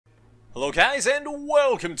Hello guys, and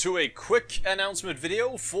welcome to a quick announcement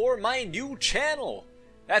video for my new channel.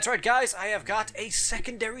 That's right guys, I have got a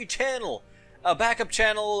secondary channel. A backup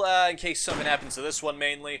channel in case something happens to this one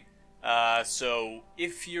mainly. So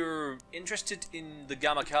if you're interested in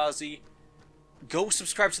TheGamakazi, go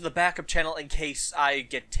subscribe to the backup channel in case I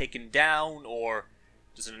get taken down or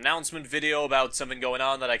there's an announcement video about something going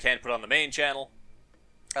on that I can't put on the main channel.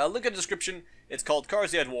 Link in the description. It's called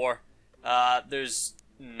Kazi at War. There's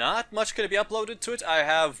not much going to be uploaded to it. I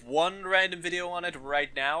have one random video on it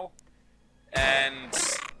right now, and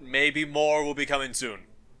maybe more will be coming soon.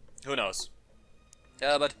 Who knows?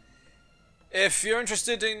 But if you're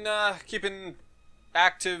interested in keeping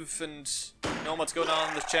active and knowing what's going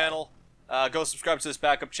on this channel, go subscribe to this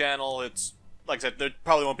backup channel. It's, like I said, there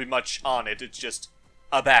probably won't be much on it. It's just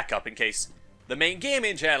a backup in case the main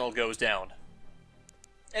gaming channel goes down.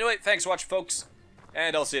 Anyway, thanks for watching, folks,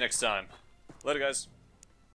 and I'll see you next time. Later, guys.